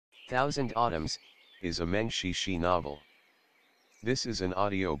Thousand Autumns, is a Meng Xi Shi novel. This is an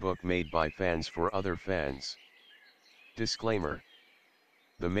audiobook made by fans for other fans. Disclaimer.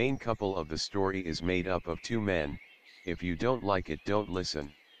 The main couple of the story is made up of two men. If you don't like it, don't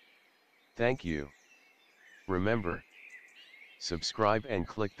listen. Thank you. Remember, subscribe and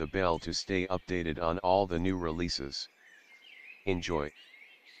click the bell to stay updated on all the new releases. Enjoy.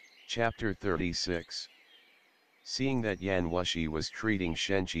 Chapter 36. Seeing that Wushi was treating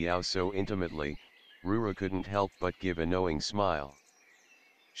Shen Qiao so intimately, Rura couldn't help but give a knowing smile.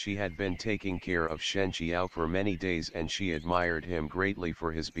 She had been taking care of Shen Qiao for many days and she admired him greatly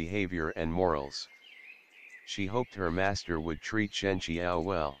for his behavior and morals. She hoped her master would treat Shen Qiao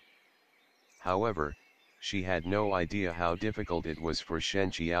well. However, she had no idea how difficult it was for Shen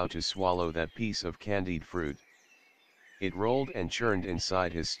Qiao to swallow that piece of candied fruit. It rolled and churned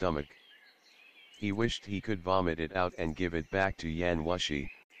inside his stomach. He wished he could vomit it out and give it back to Wushi,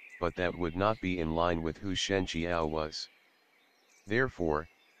 but that would not be in line with who Shen Qiao was. Therefore,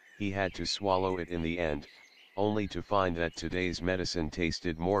 he had to swallow it in the end, only to find that today's medicine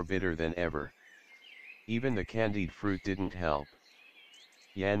tasted more bitter than ever. Even the candied fruit didn't help.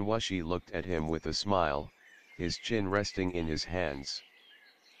 Wushi looked at him with a smile, his chin resting in his hands.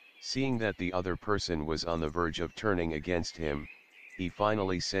 Seeing that the other person was on the verge of turning against him, he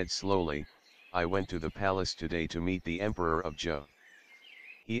finally said slowly, "I went to the palace today to meet the Emperor of Zhou.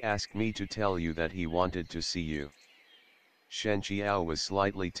 He asked me to tell you that he wanted to see you." Shen Qiao was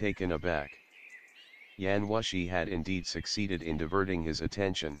slightly taken aback. Wushi had indeed succeeded in diverting his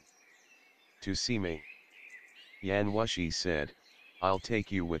attention. "To see me?" Wushi said, "I'll take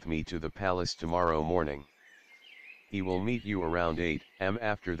you with me to the palace tomorrow morning. He will meet you around 8 am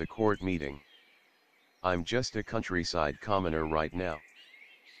after the court meeting. I'm just a countryside commoner right now.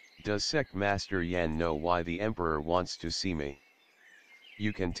 Does Sect Master Yan know why the Emperor wants to see me?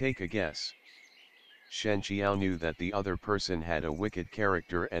 You can take a guess." Shen Qiao knew that the other person had a wicked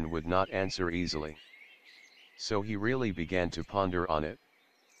character and would not answer easily. So he really began to ponder on it.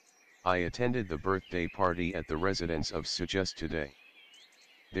 "I attended the birthday party at the residence of Sujus today.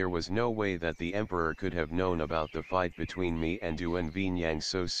 There was no way that the Emperor could have known about the fight between me and Duan Vinyang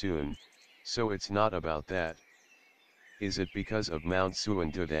so soon, so it's not about that. Is it because of Mount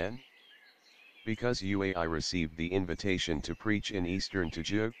Xuandu then? Because I received the invitation to preach in eastern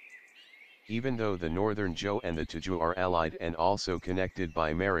Tuzhou? Even though the northern Zhou and the Tuzhou are allied and also connected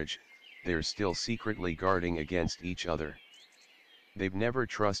by marriage, they're still secretly guarding against each other. They've never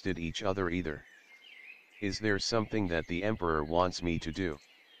trusted each other either. Is there something that the Emperor wants me to do?"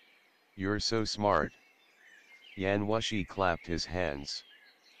 "You're so smart." Wushi clapped his hands.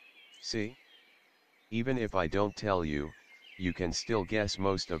 "See? Even if I don't tell you, you can still guess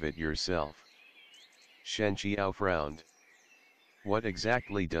most of it yourself." Shen Qiao frowned. "What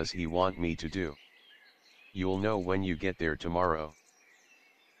exactly does he want me to do?" "You'll know when you get there tomorrow.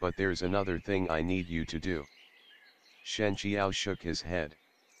 But there's another thing I need you to do." Shen Qiao shook his head.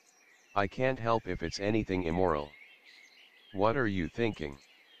 "I can't help if it's anything immoral." "What are you thinking?"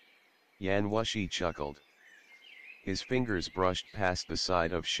 Wushi chuckled. His fingers brushed past the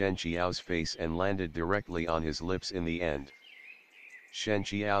side of Shen Qiao's face and landed directly on his lips in the end. Shen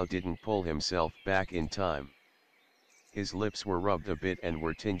Qiao didn't pull himself back in time. His lips were rubbed a bit and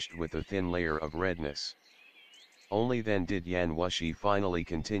were tinged with a thin layer of redness. Only then did Wushi finally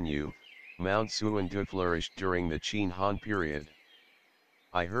continue, "Mount Xuandu flourished during the Qin Han period.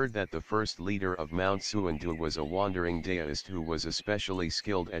 I heard that the first leader of Mount Xuandu was a wandering Daoist who was especially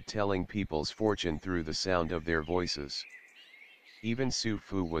skilled at telling people's fortune through the sound of their voices. Even Su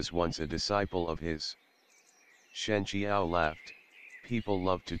Fu was once a disciple of his." Shen Qiao laughed. "People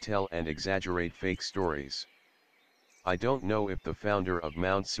love to tell and exaggerate fake stories. I don't know if the founder of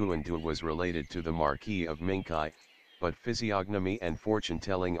Mount Xuandu was related to the Marquis of Mingkai, but physiognomy and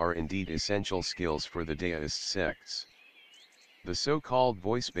fortune-telling are indeed essential skills for the Daoist sects. The so-called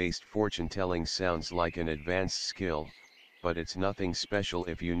voice-based fortune-telling sounds like an advanced skill, but it's nothing special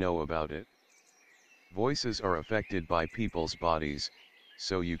if you know about it. Voices are affected by people's bodies,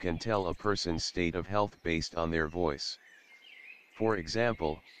 so you can tell a person's state of health based on their voice. For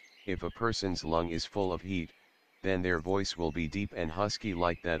example, if a person's lung is full of heat, then their voice will be deep and husky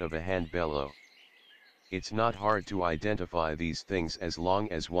like that of a hand bellow. It's not hard to identify these things as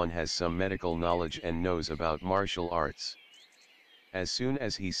long as one has some medical knowledge and knows about martial arts." As soon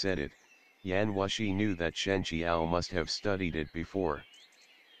as he said it, Wushi knew that Shen Qiao must have studied it before.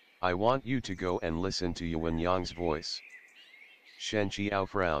 "I want you to go and listen to Yuan Yang's voice." Shen Qiao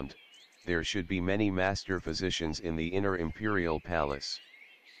frowned. There should be many master physicians in the inner imperial palace.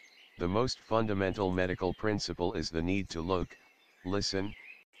 The most fundamental medical principle is the need to look, listen,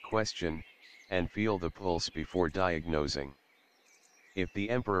 question, and feel the pulse before diagnosing. If the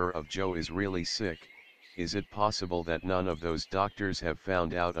Emperor of Zhou is really sick, is it possible that none of those doctors have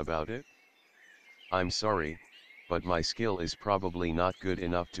found out about it? I'm sorry, but my skill is probably not good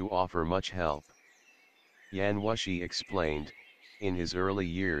enough to offer much help. Yan Wushi explained, in his early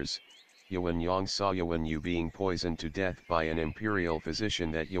years, Yuan Yang saw Yuan Yu being poisoned to death by an imperial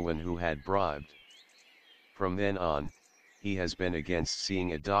physician that Yuan Hu had bribed. From then on, he has been against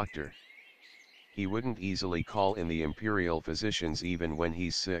seeing a doctor. He wouldn't easily call in the imperial physicians even when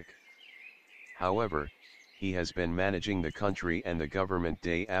he's sick. However, he has been managing the country and the government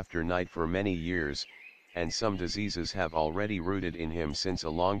day after night for many years, and some diseases have already rooted in him since a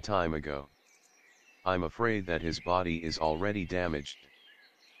long time ago. I'm afraid that his body is already damaged.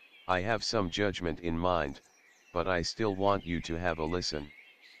 I have some judgment in mind, but I still want you to have a listen.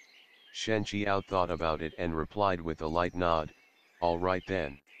 Shen Qiao thought about it and replied with a light nod, all right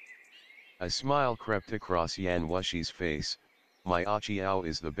then. A smile crept across Yan Wushi's face, my Qiao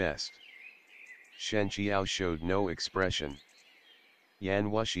is the best. Shen Qiao showed no expression. Yan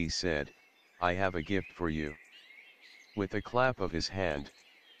Wushi said, I have a gift for you. With a clap of his hand,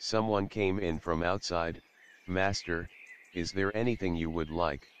 someone came in from outside, Master, is there anything you would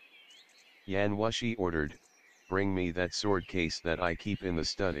like? Yan Wushi ordered, bring me that sword case that I keep in the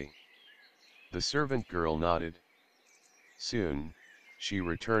study. The servant girl nodded. Soon, she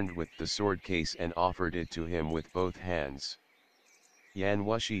returned with the sword case and offered it to him with both hands. Yan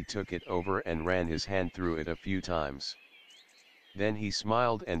Wushi took it over and ran his hand through it a few times. Then he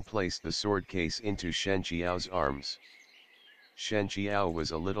smiled and placed the sword case into Shen Qiao's arms. Shen Qiao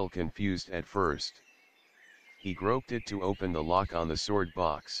was a little confused at first. He groped it to open the lock on the sword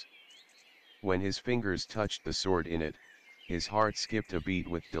box. When his fingers touched the sword in it, his heart skipped a beat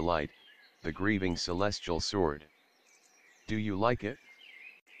with delight, the grieving celestial sword. Do you like it?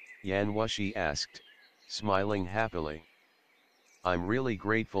 Yan Wushi asked, smiling happily. I'm really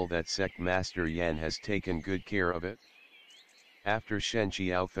grateful that Sect Master Yan has taken good care of it. After Shen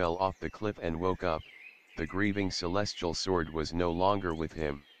Qiao fell off the cliff and woke up, the grieving celestial sword was no longer with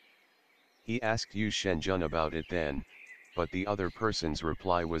him. He asked Yu Shenjun about it then, but the other person's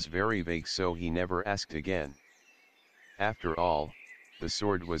reply was very vague, so he never asked again. After all, the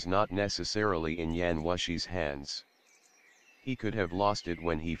sword was not necessarily in Yan Wushi's hands. He could have lost it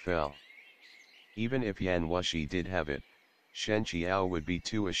when he fell. Even if Yan Wushi did have it, Shen Qiao would be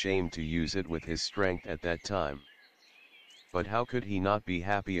too ashamed to use it with his strength at that time. But how could he not be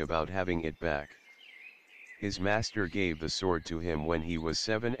happy about having it back? His master gave the sword to him when he was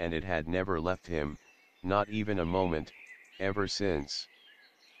 7 and it had never left him, not even a moment, ever since.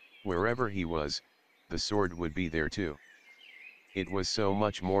 Wherever he was, the sword would be there too. It was so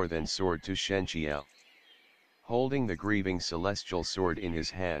much more than sword to Shen Qiao. Holding the grieving celestial sword in his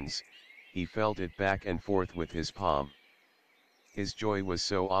hands, he felt it back and forth with his palm. His joy was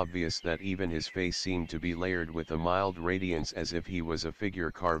so obvious that even his face seemed to be layered with a mild radiance as if he was a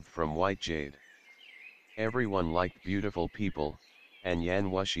figure carved from white jade. Everyone liked beautiful people, and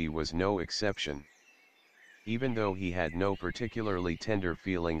Yan Wushi was no exception. Even though he had no particularly tender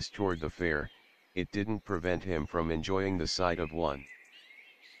feelings toward the fair, it didn't prevent him from enjoying the sight of one.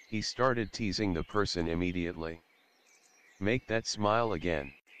 He started teasing the person immediately. Make that smile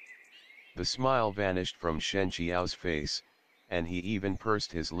again. The smile vanished from Shen Qiao's face, and he even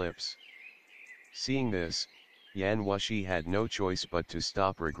pursed his lips. Seeing this, Yan Wushi had no choice but to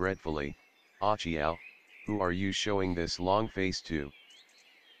stop regretfully. Qiao, who are you showing this long face to?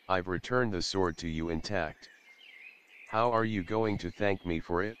 I've returned the sword to you intact. How are you going to thank me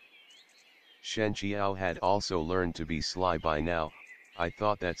for it? Shen Qiao had also learned to be sly by now. I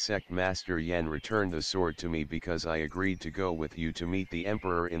thought that Sect Master Yan returned the sword to me because I agreed to go with you to meet the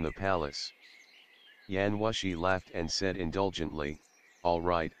Emperor in the palace. Yan Wushi laughed and said indulgently, all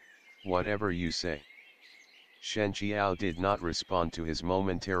right, whatever you say. Shen Qiao did not respond to his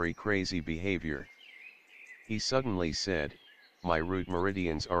momentary crazy behavior. He suddenly said, my root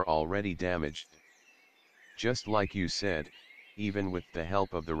meridians are already damaged. Just like you said, even with the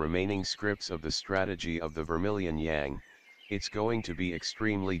help of the remaining scripts of the strategy of the Vermilion Yang, it's going to be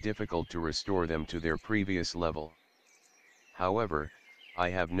extremely difficult to restore them to their previous level. However, I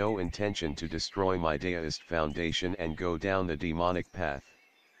have no intention to destroy my Daoist foundation and go down the demonic path.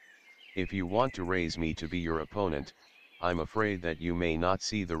 If you want to raise me to be your opponent, I'm afraid that you may not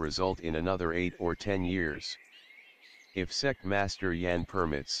see the result in another 8 or 10 years. If Sect Master Yan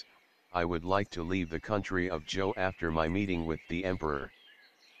permits, I would like to leave the country of Zhou after my meeting with the Emperor.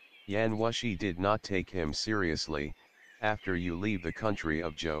 Yan Wushi did not take him seriously. After you leave the country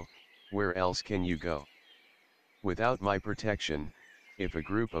of Zhou, where else can you go? Without my protection, if a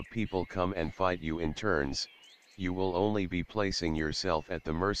group of people come and fight you in turns, you will only be placing yourself at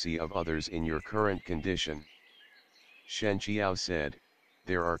the mercy of others in your current condition. Shen Qiao said,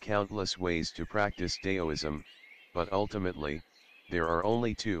 there are countless ways to practice Daoism, but ultimately, there are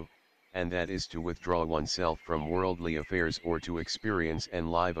only two, and that is to withdraw oneself from worldly affairs or to experience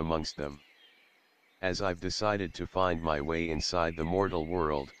and live amongst them. As I've decided to find my way inside the mortal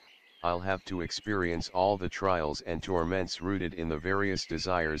world, I'll have to experience all the trials and torments rooted in the various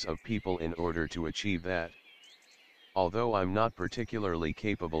desires of people in order to achieve that. Although I'm not particularly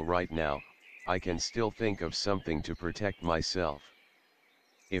capable right now, I can still think of something to protect myself.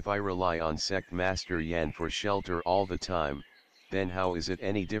 If I rely on Sect Master Yan for shelter all the time, then how is it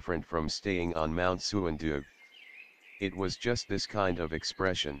any different from staying on Mount Xuandu? It was just this kind of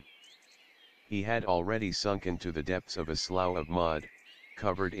expression. He had already sunk into the depths of a slough of mud,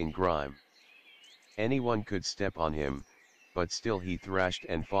 covered in grime. Anyone could step on him, but still he thrashed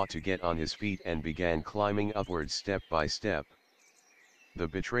and fought to get on his feet and began climbing upwards step by step. The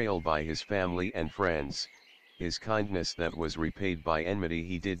betrayal by his family and friends, his kindness that was repaid by enmity,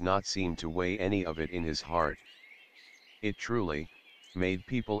 he did not seem to weigh any of it in his heart. It truly made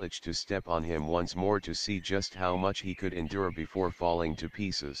people itch to step on him once more to see just how much he could endure before falling to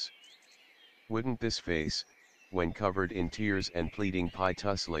pieces. Wouldn't this face, when covered in tears and pleading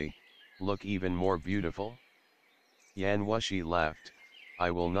piteously, look even more beautiful? Yan Wushi laughed,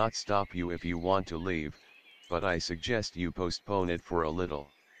 I will not stop you if you want to leave, but I suggest you postpone it for a little.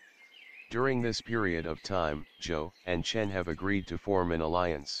 During this period of time, Zhou and Chen have agreed to form an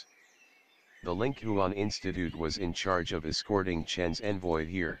alliance. The Linghuan Institute was in charge of escorting Chen's envoy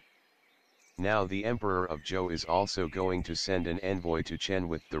here. Now the Emperor of Zhou is also going to send an envoy to Chen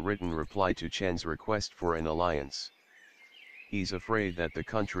with the written reply to Chen's request for an alliance. He's afraid that the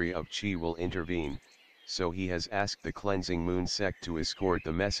country of Qi will intervene, so he has asked the Cleansing Moon sect to escort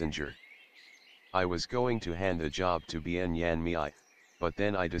the messenger. I was going to hand the job to Bian Yan Mei, but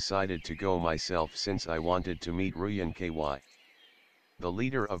then I decided to go myself since I wanted to meet Ruyan Ky. The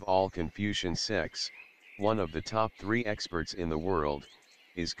leader of all Confucian sects, one of the top 3 experts in the world,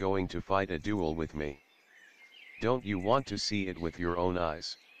 is going to fight a duel with me. Don't you want to see it with your own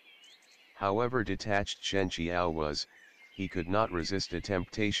eyes? However detached Shen Qiao was, he could not resist a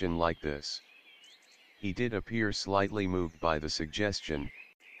temptation like this. He did appear slightly moved by the suggestion.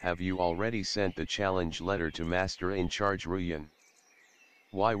 Have you already sent the challenge letter to Master in Charge Ruyan?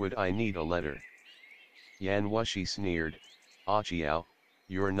 Why would I need a letter? Yan Wushi sneered, Qiao,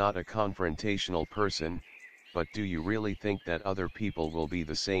 you're not a confrontational person, but do you really think that other people will be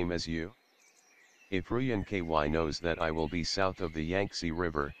the same as you? If Ruyan Ky knows that I will be south of the Yangtze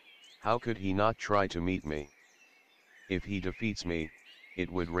River, how could he not try to meet me? If he defeats me, it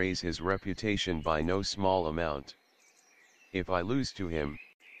would raise his reputation by no small amount. If I lose to him,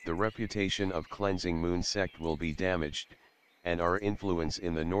 the reputation of Cleansing Moon sect will be damaged, and our influence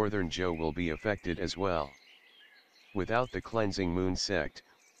in the northern Zhou will be affected as well. Without the Cleansing Moon sect,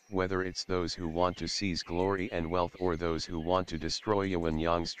 whether it's those who want to seize glory and wealth or those who want to destroy Yuan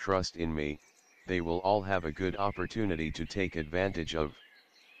Yang's trust in me, they will all have a good opportunity to take advantage of.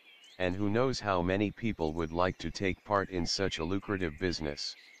 And who knows how many people would like to take part in such a lucrative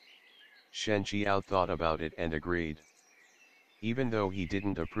business. Shen Qiao thought about it and agreed. Even though he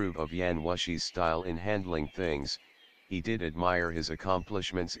didn't approve of Yan Wushi's style in handling things, he did admire his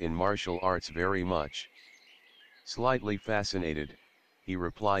accomplishments in martial arts very much. Slightly fascinated, he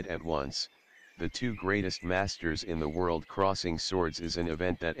replied at once, the 2 greatest masters in the world crossing swords is an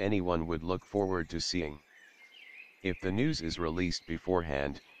event that anyone would look forward to seeing. If the news is released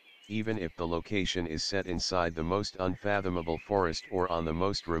beforehand, even if the location is set inside the most unfathomable forest or on the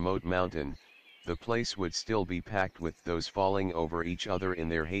most remote mountain, the place would still be packed with those falling over each other in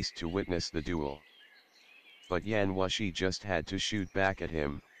their haste to witness the duel. But Yan Wushi just had to shoot back at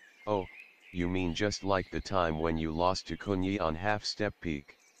him, oh, you mean just like the time when you lost to Kunyi on Half-Step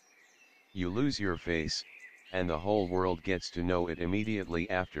Peak. You lose your face, and the whole world gets to know it immediately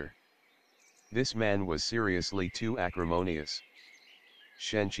after. This man was seriously too acrimonious.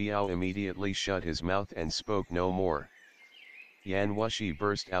 Shen Qiao immediately shut his mouth and spoke no more. Yan Wushi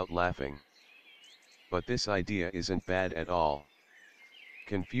burst out laughing. But this idea isn't bad at all.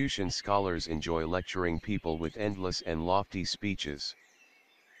 Confucian scholars enjoy lecturing people with endless and lofty speeches.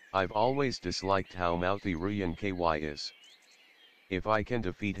 I've always disliked how mouthy Ruyan Ky is. If I can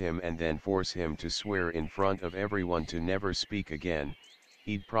defeat him and then force him to swear in front of everyone to never speak again,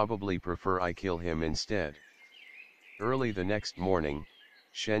 he'd probably prefer I kill him instead. Early the next morning,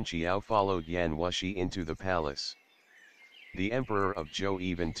 Shen Qiao followed Yan Wushi into the palace. The Emperor of Zhou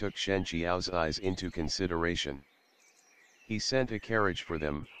even took Shen Qiao's eyes into consideration. He sent a carriage for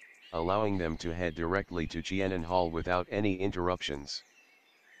them, allowing them to head directly to Jianan Hall without any interruptions.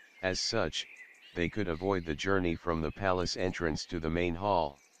 As such, they could avoid the journey from the palace entrance to the main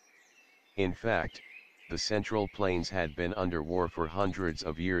hall. In fact, the Central Plains had been under war for hundreds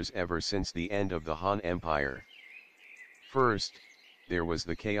of years ever since the end of the Han Empire. First, there was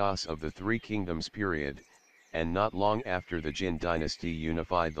the chaos of the Three Kingdoms period, and not long after the Jin dynasty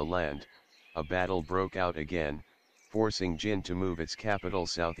unified the land, a battle broke out again, forcing Jin to move its capital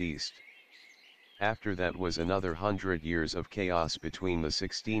southeast. After that was another 100 years of chaos between the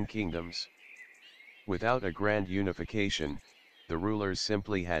 16 kingdoms. Without a grand unification, the rulers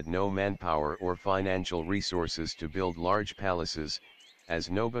simply had no manpower or financial resources to build large palaces, as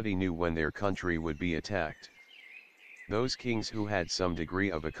nobody knew when their country would be attacked. Those kings who had some degree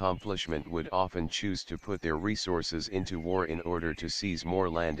of accomplishment would often choose to put their resources into war in order to seize more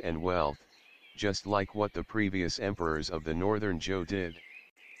land and wealth, just like what the previous emperors of the northern Zhou did.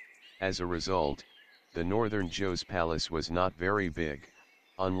 As a result, the northern Zhou's palace was not very big,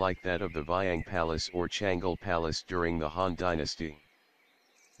 unlike that of the Viang Palace or Changal Palace during the Han Dynasty.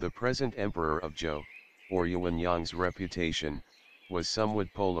 The present emperor of Zhou, or Yuanyang's reputation, was somewhat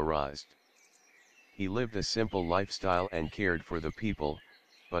polarized. He lived a simple lifestyle and cared for the people,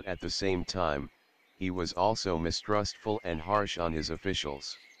 but at the same time, he was also mistrustful and harsh on his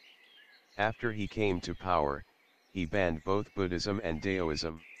officials. After he came to power, he banned both Buddhism and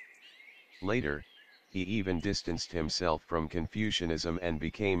Daoism. Later, he even distanced himself from Confucianism and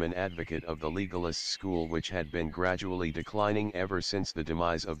became an advocate of the legalist school, which had been gradually declining ever since the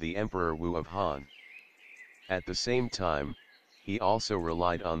demise of the Emperor Wu of Han. At the same time, he also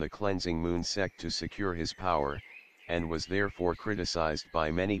relied on the cleansing moon sect to secure his power, and was therefore criticized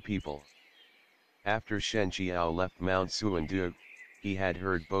by many people. After Shen Qiao left Mount Xuandu, he had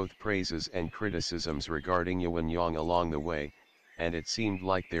heard both praises and criticisms regarding Yuanyang along the way, and it seemed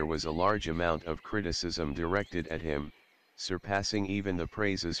like there was a large amount of criticism directed at him, surpassing even the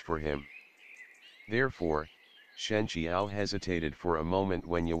praises for him. Therefore, Shen Qiao hesitated for a moment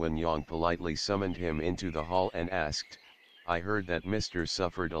when Yuanyang politely summoned him into the hall and asked, "I heard that Mr.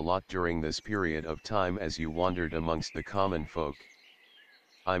 suffered a lot during this period of time as you wandered amongst the common folk.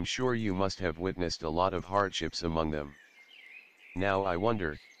 I'm sure you must have witnessed a lot of hardships among them. Now I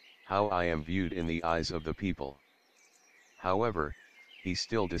wonder, how I am viewed in the eyes of the people." However, he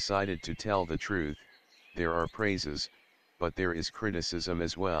still decided to tell the truth. There are praises, but there is criticism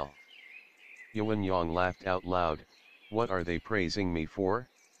as well. Yuanyang laughed out loud. "What are they praising me for?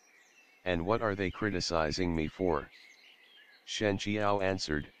 And what are they criticizing me for?" Shen Qiao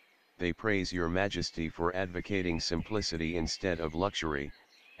answered, "They praise your majesty for advocating simplicity instead of luxury,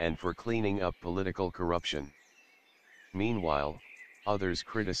 and for cleaning up political corruption. Meanwhile, others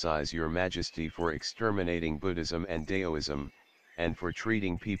criticize your majesty for exterminating Buddhism and Daoism, and for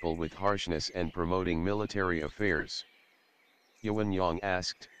treating people with harshness and promoting military affairs." Yuanyang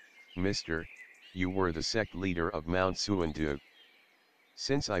asked, "Mr., you were the sect leader of Mount Xuandu.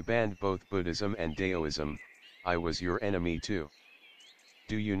 Since I banned both Buddhism and Daoism, I was your enemy too.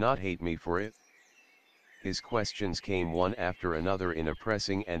 Do you not hate me for it?" His questions came one after another in a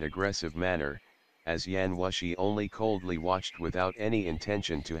pressing and aggressive manner, as Yan Wushi only coldly watched without any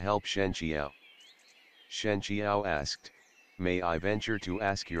intention to help Shen Qiao. Shen Qiao asked, "May I venture to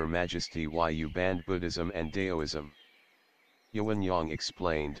ask your majesty why you banned Buddhism and Daoism?" Yuanyang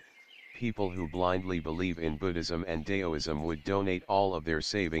explained, "People who blindly believe in Buddhism and Daoism would donate all of their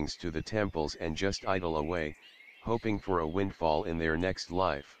savings to the temples and just idle away, hoping for a windfall in their next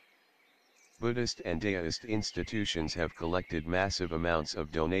life. Buddhist and Daoist institutions have collected massive amounts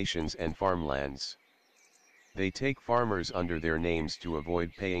of donations and farmlands. They take farmers under their names to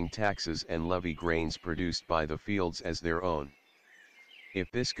avoid paying taxes and levy grains produced by the fields as their own. If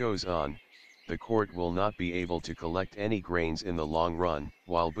this goes on, the court will not be able to collect any grains in the long run,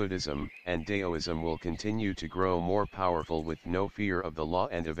 while Buddhism and Daoism will continue to grow more powerful with no fear of the law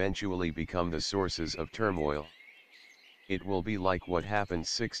and eventually become the sources of turmoil. It will be like what happened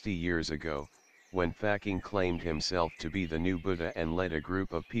 60 years ago, when Faking claimed himself to be the new Buddha and led a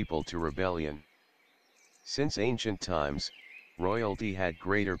group of people to rebellion. Since ancient times, royalty had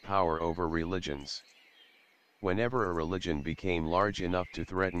greater power over religions. Whenever a religion became large enough to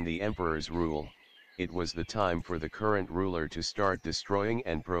threaten the emperor's rule, it was the time for the current ruler to start destroying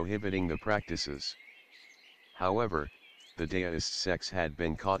and prohibiting the practices. However, the Daoist sects had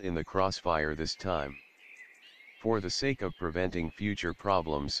been caught in the crossfire this time. For the sake of preventing future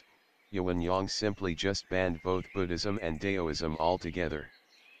problems, Yuanyang simply just banned both Buddhism and Daoism altogether.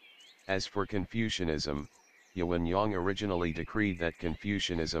 As for Confucianism, Yuanyang originally decreed that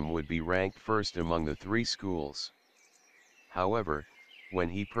Confucianism would be ranked first among the three schools. However, when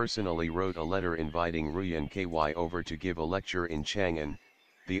he personally wrote a letter inviting Ruyan Ky over to give a lecture in Chang'an,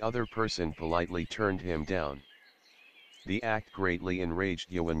 the other person politely turned him down. The act greatly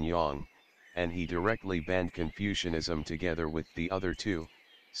enraged Yuan Yang, and he directly banned Confucianism together with the other two,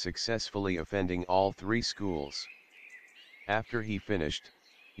 successfully offending all three schools. After he finished,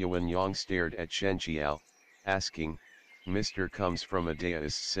 Yuan Yang stared at Shen Qiao, asking, "Mr. comes from a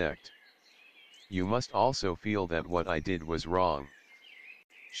Daoist sect. You must also feel that what I did was wrong."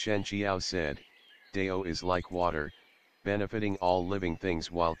 Shen Qiao said, "Dao is like water, benefiting all living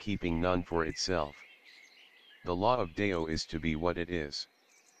things while keeping none for itself. The law of Dao is to be what it is.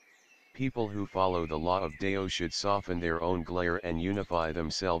 People who follow the law of Dao should soften their own glare and unify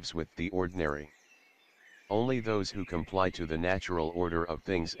themselves with the ordinary. Only those who comply to the natural order of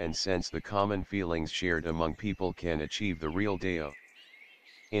things and sense the common feelings shared among people can achieve the real Dao.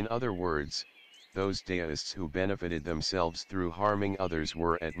 In other words, those Daoists who benefited themselves through harming others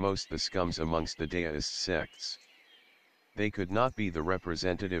were at most the scums amongst the Daoist sects. They could not be the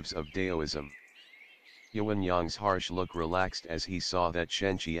representatives of Daoism." Yuan Yang's harsh look relaxed as he saw that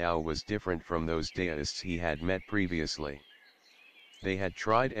Shen Qiao was different from those Daoists he had met previously. They had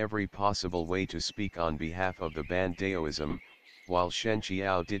tried every possible way to speak on behalf of the banned Daoism, while Shen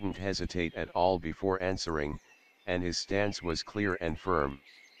Qiao didn't hesitate at all before answering, and his stance was clear and firm.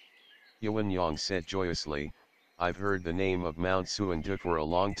 Yuan Yang said joyously, "I've heard the name of Mount Xuandu for a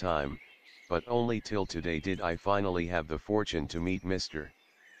long time, but only till today did I finally have the fortune to meet Mr.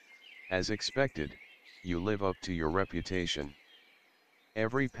 As expected, you live up to your reputation.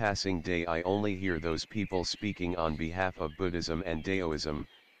 Every passing day I only hear those people speaking on behalf of Buddhism and Daoism,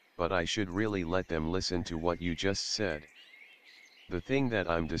 but I should really let them listen to what you just said. The thing that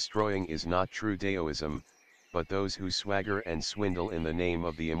I'm destroying is not true Daoism, but those who swagger and swindle in the name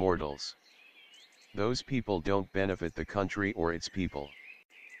of the immortals. Those people don't benefit the country or its people.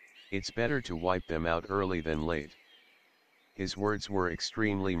 It's better to wipe them out early than late." His words were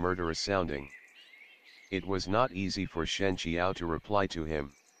extremely murderous sounding. It was not easy for Shen Qiao to reply to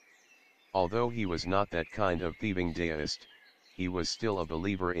him. Although he was not that kind of thieving Daoist, he was still a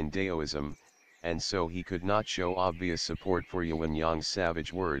believer in Daoism, and so he could not show obvious support for Yuan Yang's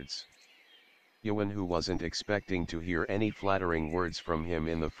savage words. Yuan, who wasn't expecting to hear any flattering words from him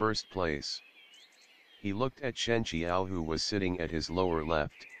in the first place. He looked at Shen Qiao, who was sitting at his lower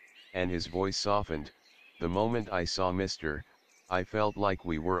left, and his voice softened. "The moment I saw Mr., I felt like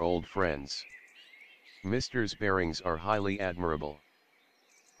we were old friends. Mr.'s bearings are highly admirable.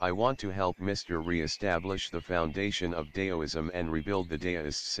 I want to help Mr. re-establish the foundation of Daoism and rebuild the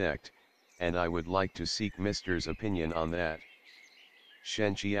Daoist sect, and I would like to seek Mr.'s opinion on that."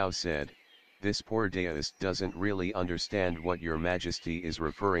 Shen Qiao said, "This poor Daoist doesn't really understand what your Majesty is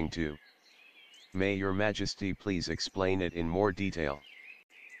referring to. May your Majesty please explain it in more detail."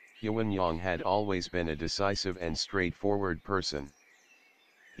 Yuan Yang had always been a decisive and straightforward person.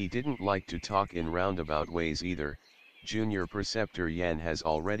 He didn't like to talk in roundabout ways either. "Junior Preceptor Yan has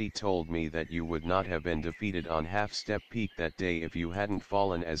already told me that you would not have been defeated on Half-Step Peak that day if you hadn't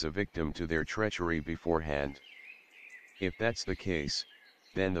fallen as a victim to their treachery beforehand. If that's the case,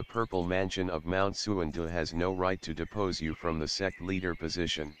 then the Purple Mansion of Mount Xuandu has no right to depose you from the sect leader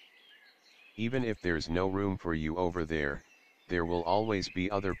position. Even if there's no room for you over there, there will always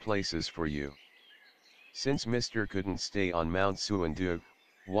be other places for you. Since Mr. couldn't stay on Mount Xuandu,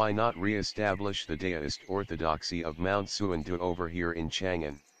 why not re-establish the Daoist orthodoxy of Mount Xuandu over here in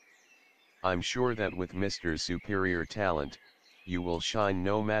Chang'an? I'm sure that with Mr.'s superior talent, you will shine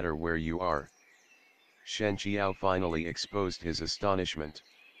no matter where you are." Shen Qiao finally exposed his astonishment.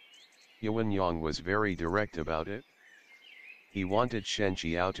 Yuan Yang was very direct about it. He wanted Shen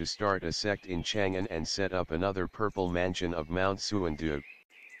Qiao to start a sect in Chang'an and set up another Purple Mansion of Mount Xuandu.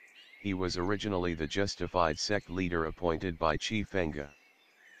 He was originally the justified sect leader appointed by Qi Fengge.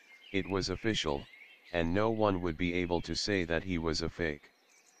 It was official, and no one would be able to say that he was a fake.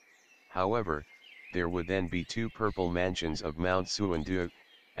 However, there would then be two Purple Mansions of Mount Xuandu,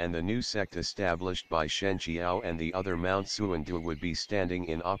 and the new sect established by Shen Qiao and the other Mount Xuandu would be standing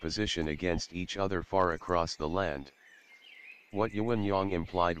in opposition against each other far across the land. What Yuan Yang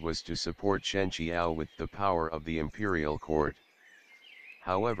implied was to support Shen Qiao with the power of the imperial court.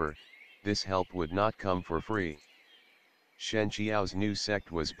 However, this help would not come for free. Shen Qiao's new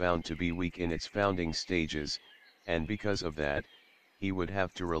sect was bound to be weak in its founding stages, and because of that, he would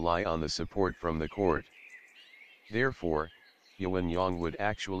have to rely on the support from the court. Therefore, Yuan Yang would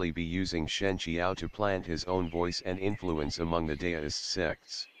actually be using Shen Qiao to plant his own voice and influence among the Daoist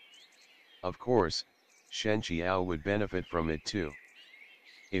sects. Of course, Shen Qiao would benefit from it too.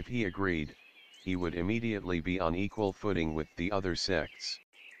 If he agreed, he would immediately be on equal footing with the other sects.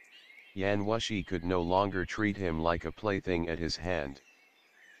 Yan Wushi could no longer treat him like a plaything at his hand.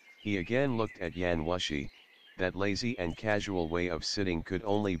 He again looked at Yan Wushi. That lazy and casual way of sitting could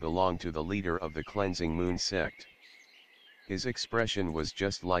only belong to the leader of the Cleansing Moon sect. His expression was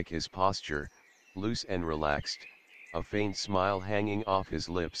just like his posture, loose and relaxed, a faint smile hanging off his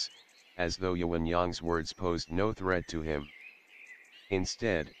lips, as though Yuanyang's words posed no threat to him.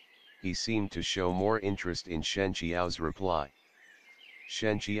 Instead, he seemed to show more interest in Shen Qiao's reply.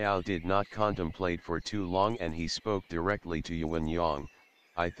 Shen Qiao did not contemplate for too long, and he spoke directly to Yuanyang.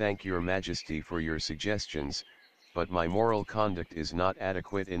 I thank your majesty for your suggestions, but my moral conduct is not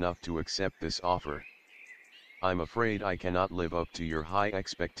adequate enough to accept this offer. I'm afraid I cannot live up to your high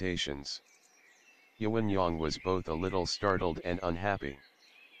expectations. Yuanyang was both a little startled and unhappy.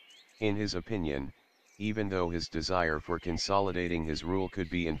 In his opinion, even though his desire for consolidating his rule could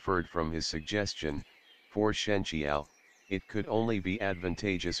be inferred from his suggestion, for Shen Qiao, it could only be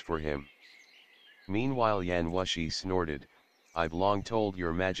advantageous for him. Meanwhile Yan Wushi snorted, I've long told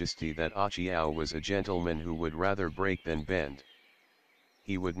your majesty that Qiao was a gentleman who would rather break than bend.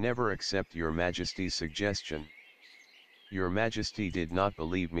 He would never accept your majesty's suggestion. Your majesty did not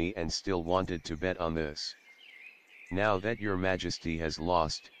believe me and still wanted to bet on this. Now that your majesty has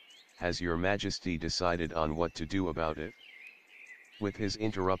lost, has your majesty decided on what to do about it? With his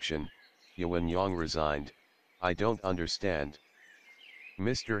interruption, Yuanyang resigned, I don't understand.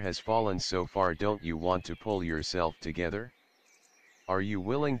 Mr. has fallen so far, don't you want to pull yourself together? Are you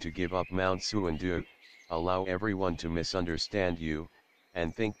willing to give up Mount Xuandu, allow everyone to misunderstand you,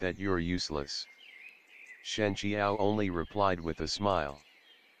 and think that you're useless? Shen Qiao only replied with a smile.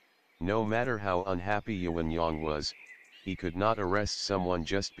 No matter how unhappy Yuanyang was, he could not arrest someone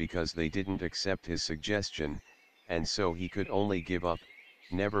just because they didn't accept his suggestion, and so he could only give up,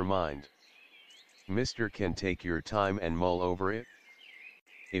 never mind. Mr. can take your time and mull over it.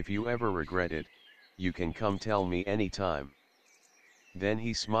 If you ever regret it, you can come tell me any time. Then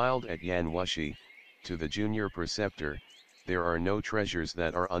he smiled at Yan Wushi, to the junior preceptor, there are no treasures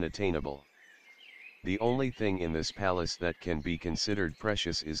that are unattainable. The only thing in this palace that can be considered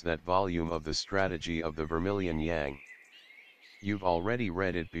precious is that volume of the strategy of the Vermilion Yang. You've already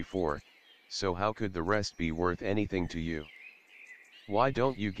read it before, so how could the rest be worth anything to you? Why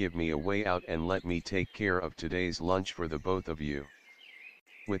don't you give me a way out and let me take care of today's lunch for the both of you?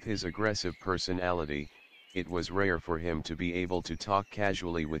 With his aggressive personality, it was rare for him to be able to talk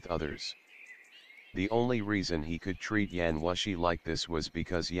casually with others. The only reason he could treat Yan Wushi like this was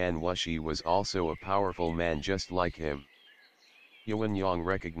because Yan Wushi was also a powerful man just like him. Yuanyang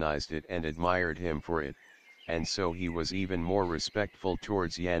recognized it and admired him for it, and so he was even more respectful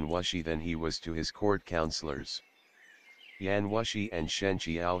towards Yan Wushi than he was to his court counselors. Yan Wushi and Shen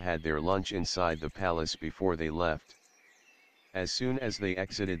Qiao had their lunch inside the palace before they left. As soon as they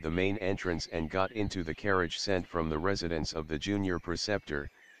exited the main entrance and got into the carriage sent from the residence of the junior preceptor,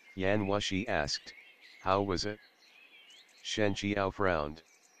 Yan Wushi asked, how was it? Shen Qiao frowned.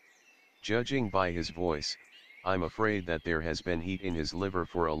 Judging by his voice, I'm afraid that there has been heat in his liver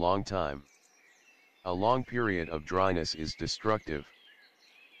for a long time. A long period of dryness is destructive.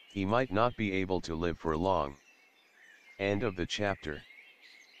 He might not be able to live for long. End of the chapter.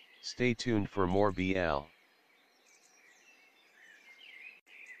 Stay tuned for more BL.